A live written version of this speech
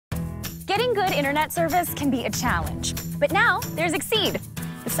Getting good internet service can be a challenge, but now there's Exede,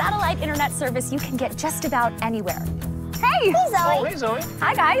 the satellite internet service you can get just about anywhere. Hey! Hey, Zoe. Oh, hey, Zoe.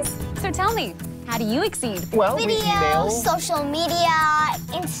 Hi, guys. So tell me, how do you exceed? Well, we Video, email social media,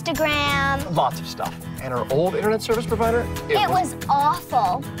 Instagram. lots of stuff. And our old internet service provider, It was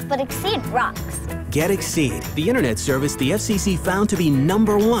awful, but Exede rocks. Get Exede, the internet service the FCC found to be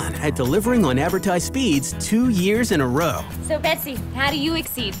 #1 at delivering on advertised speeds 2 years in a row. So Betsy, how do you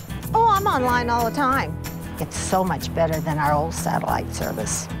exceed? Oh, I'm online all the time. It's so much better than our old satellite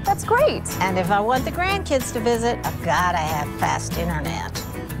service. That's great. And if I want the grandkids to visit, I've got to have fast internet.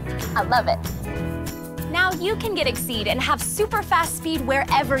 I love it. Now you can get Exede and have super fast speed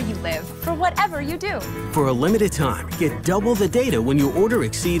wherever you live, for whatever you do. For a limited time, get double the data when you order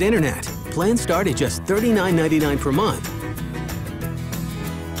Exede Internet. Plans start at just $39.99 per month.